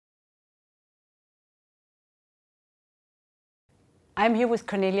I'm here with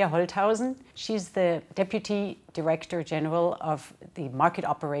Cornelia Holthausen. She's the Deputy Director General of the Market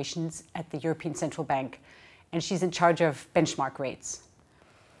Operations at the European Central Bank, and she's in charge of benchmark rates.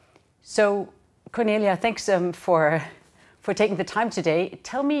 So, Cornelia, thanks for taking the time today.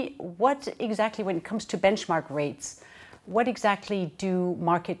 Tell me what exactly, when it comes to benchmark rates, what exactly do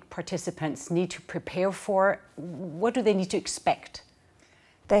market participants need to prepare for? What do they need to expect?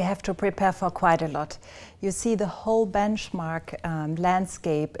 They have to prepare for quite a lot. You see, the whole benchmark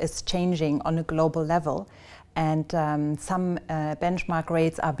landscape is changing on a global level, and some benchmark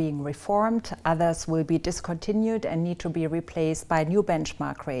rates are being reformed, others will be discontinued and need to be replaced by new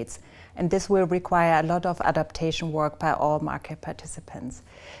benchmark rates. And this will require a lot of adaptation work by all market participants.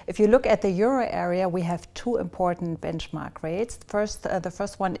 If you look at the euro area, we have two important benchmark rates. The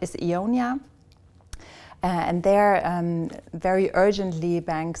first one is EONIA. And there, very urgently,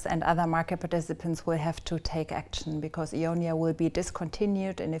 banks and other market participants will have to take action, because EONIA will be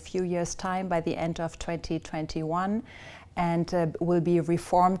discontinued in a few years' time by the end of 2021 and will be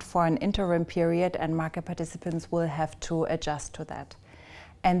reformed for an interim period, and market participants will have to adjust to that.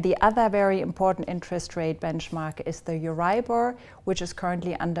 And the other very important interest rate benchmark is the Euribor, which is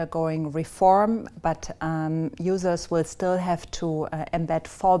currently undergoing reform, but users will still have to embed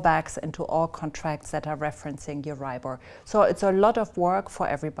fallbacks into all contracts that are referencing Euribor. So it's a lot of work for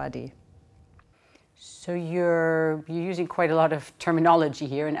everybody. So you're using quite a lot of terminology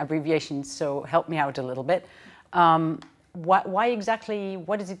here and abbreviations, so help me out a little bit. What exactly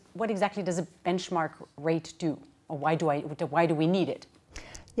does a benchmark rate do? Or why do we need it?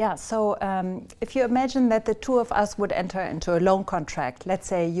 Yeah, so if you imagine that the two of us would enter into a loan contract, let's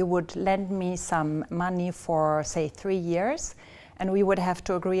say you would lend me some money for, say, 3 years, and we would have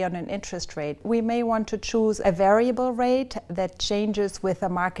to agree on an interest rate. We may want to choose a variable rate that changes with the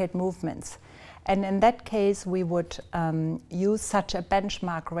market movements. And in that case, we would use such a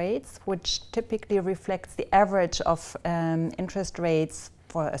benchmark rates, which typically reflects the average of interest rates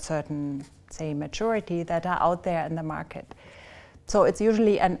for a certain, say, maturity that are out there in the market. So it's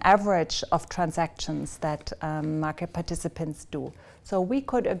usually an average of transactions that market participants do. So we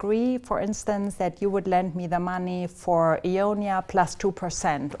could agree, for instance, that you would lend me the money for EONIA plus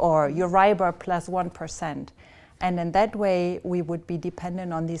 2% or Euribor plus 1%. And in that way, we would be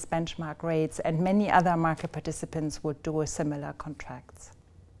dependent on these benchmark rates, and many other market participants would do similar contracts.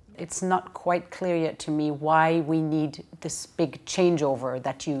 It's not quite clear yet to me why we need this big changeover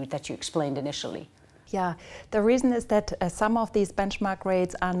that you explained initially. Yeah, the reason is that some of these benchmark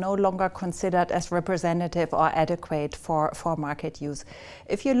rates are no longer considered as representative or adequate for market use.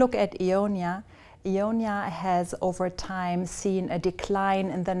 If you look at EONIA, EONIA has over time seen a decline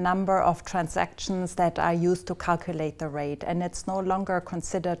in the number of transactions that are used to calculate the rate, and it's no longer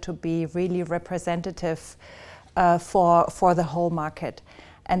considered to be really representative for the whole market.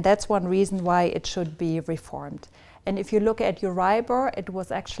 And that's one reason why it should be reformed. And if you look at Euribor, it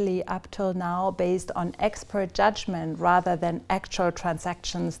was actually up till now based on expert judgment rather than actual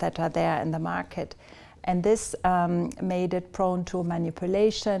transactions that are there in the market. And this made it prone to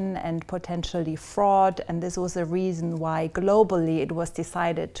manipulation and potentially fraud. And this was the reason why globally it was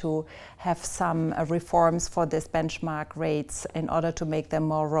decided to have some reforms for this benchmark rates in order to make them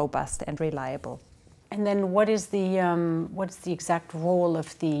more robust and reliable. And then what's the exact role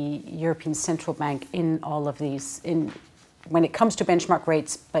of the European Central Bank in all of these, when it comes to benchmark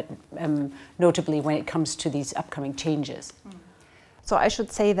rates, but notably when it comes to these upcoming changes? So I should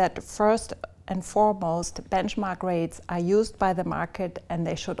say that first and foremost, benchmark rates are used by the market, and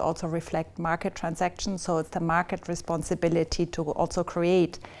they should also reflect market transactions. So it's the market responsibility to also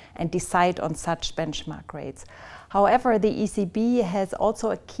create and decide on such benchmark rates. However, the ECB has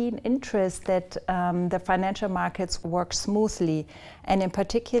also a keen interest that the financial markets work smoothly, and in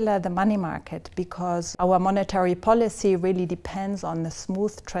particular the money market, because our monetary policy really depends on the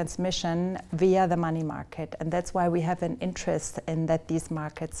smooth transmission via the money market. And that's why we have an interest in that these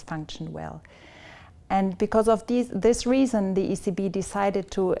markets function well. And because of this reason, the ECB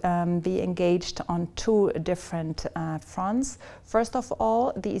decided to be engaged on two different fronts. First of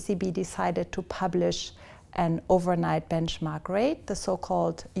all, the ECB decided to publish an overnight benchmark rate, the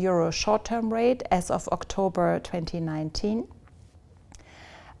so-called Euro short-term rate, as of October 2019.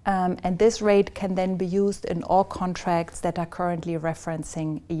 And this rate can then be used in all contracts that are currently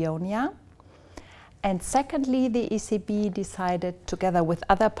referencing EONIA. And secondly, the ECB decided, together with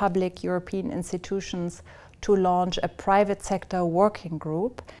other public European institutions, to launch a private sector working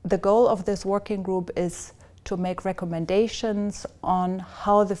group. The goal of this working group is to make recommendations on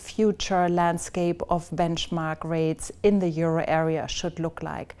how the future landscape of benchmark rates in the euro area should look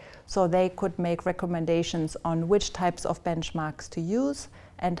like. So they could make recommendations on which types of benchmarks to use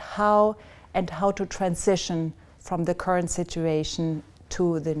and how to transition from the current situation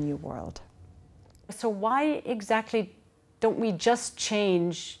to the new world. So why exactly don't we just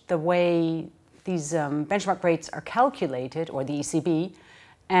change the way these benchmark rates are calculated, or the ECB,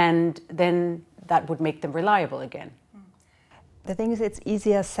 and then that would make them reliable again? The thing is, it's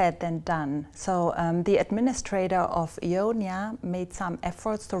easier said than done. So the administrator of EONIA made some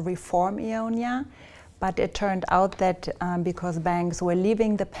efforts to reform EONIA, but it turned out that because banks were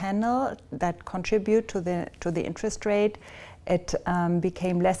leaving the panel that contribute to the interest rate, it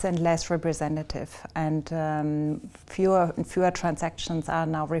became less and less representative, and fewer and fewer transactions are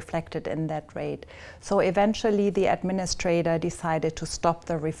now reflected in that rate. So eventually the administrator decided to stop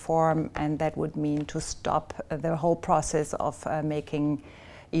the reform, and that would mean to stop the whole process of making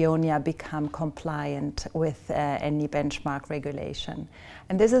EONIA become compliant with any benchmark regulation.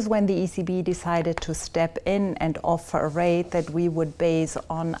 And this is when the ECB decided to step in and offer a rate that we would base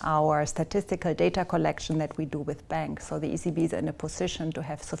on our statistical data collection that we do with banks. So the ECB is in a position to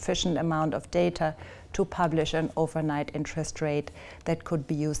have sufficient amount of data to publish an overnight interest rate that could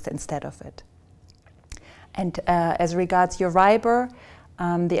be used instead of it. And as regards Euribor,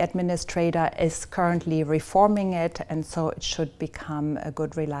 the administrator is currently reforming it, and so it should become a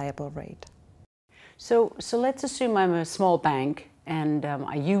good, reliable rate. So let's assume I'm a small bank and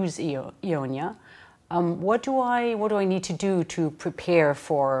I use EONIA. What do I need to do to prepare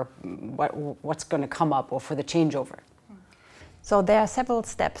for what's going to come up, or for the changeover? So there are several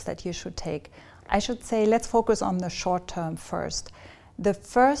steps that you should take. I should say, let's focus on the short term first. The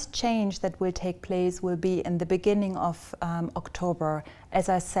first change that will take place will be in the beginning of October. As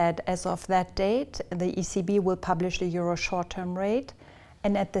I said, as of that date, the ECB will publish the euro short-term rate,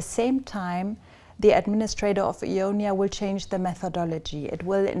 and at the same time, the administrator of EONIA will change the methodology. It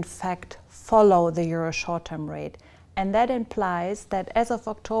will, in fact, follow the euro short-term rate. And that implies that as of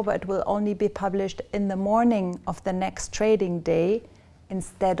October, it will only be published in the morning of the next trading day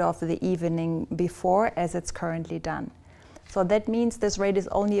instead of the evening before, as it's currently done. So that means this rate is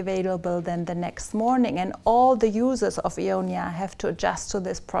only available then the next morning, and all the users of EONIA have to adjust to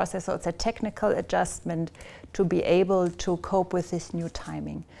this process. So it's a technical adjustment to be able to cope with this new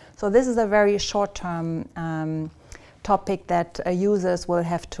timing. So this is a very short-term topic that users will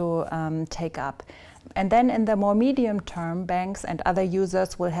have to take up. And then in the more medium term, banks and other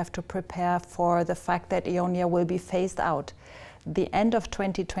users will have to prepare for the fact that EONIA will be phased out. The end of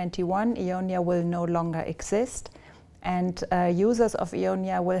 2021, EONIA will no longer exist. And users of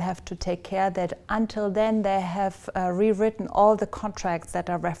EONIA will have to take care that until then they have rewritten all the contracts that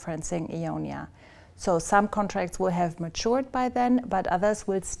are referencing EONIA. So some contracts will have matured by then, but others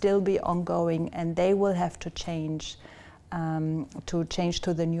will still be ongoing, and they will have to change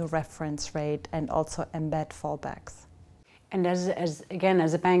to the new reference rate and also embed fallbacks. And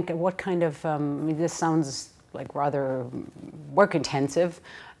as a bank, what kind of, I mean, this sounds like rather work intensive,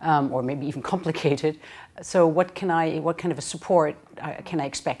 or maybe even complicated. So what kind of a support can I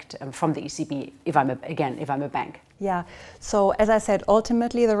expect from the ECB if I'm a bank? Yeah, so as I said,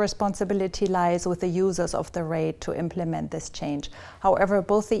 ultimately the responsibility lies with the users of the rate to implement this change. However,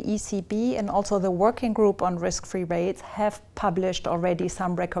 both the ECB and also the Working Group on Risk-Free Rates have published already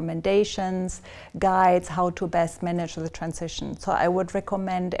some recommendations, guides, how to best manage the transition. So I would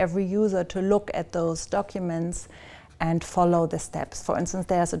recommend every user to look at those documents and follow the steps. For instance,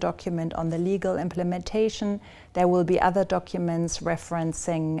 there's a document on the legal implementation. There will be other documents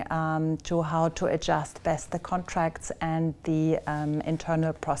referencing to how to adjust best the contracts and the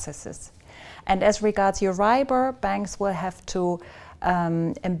internal processes. And as regards Euribor, banks will have to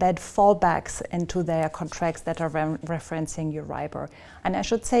embed fallbacks into their contracts that are referencing Euribor. And I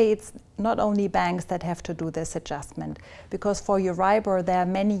should say it's not only banks that have to do this adjustment, because for Euribor there are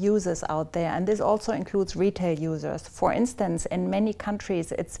many users out there, and this also includes retail users. For instance, in many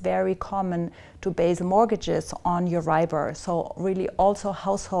countries it's very common to base mortgages on Euribor, so really also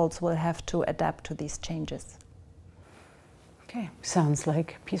households will have to adapt to these changes. Okay, sounds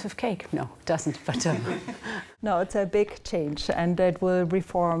like a piece of cake. No, it doesn't, but... No, it's a big change, and it will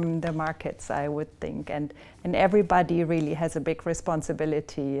reform the markets, I would think. And everybody really has a big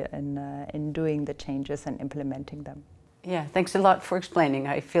responsibility in doing the changes and implementing them. Yeah, thanks a lot for explaining.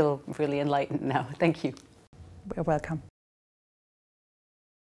 I feel really enlightened now. Thank you. You're welcome.